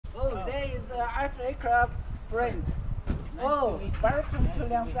aircraft friend. Oh, welcome to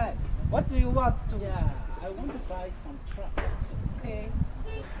Liangshan. What do you want to? Yeah, I want to buy some trucks. Okay.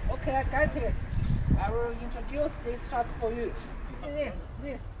 Okay, I got it. I will introduce this truck for you. This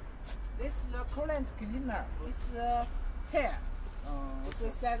is the coolant cleaner. It's a tire. It's a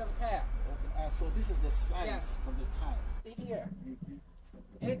set of tire. Okay. So this is the size of the tire. See here.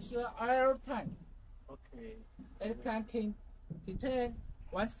 It's an air tank. Okay. It can contain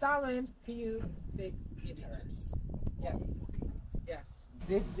 1,000 cubic meters. Yeah. Yeah.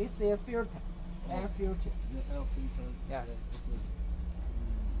 This is a filter. Air filter. The air filter. Yes. Okay.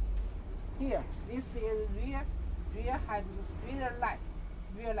 Here, this is rear light.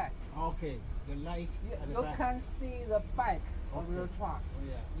 Rear light. Okay. The light. At the You back. can see the back of your truck Oh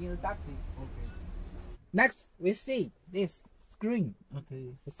yeah. in the darkness. Okay. Next, we see this screen.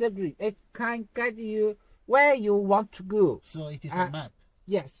 Okay. The screen. It can guide you where you want to go. So it is a map.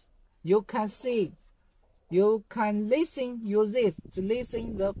 Yes, you can see. You can use this to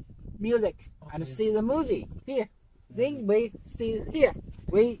listen the music and see the movie. Here, then we see here.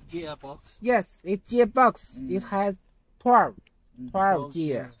 Gearbox. Yes, it's gearbox. It has 12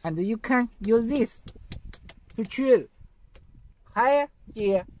 gears, and you can use this to choose high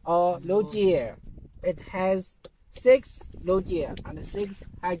gear or low gear. It has 6 low gear and 6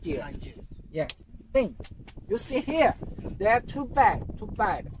 high gear. Yes. Then you see here, there are two bed.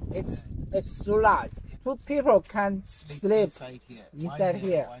 It's so large. 2 people can sleep inside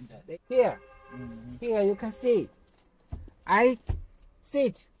here. Here, here you can see. I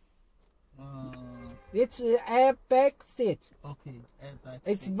sit. It's an airbag seat. Okay, airbag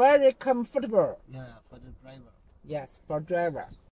It's seat. very comfortable. Yeah, for the driver. Yes, for driver.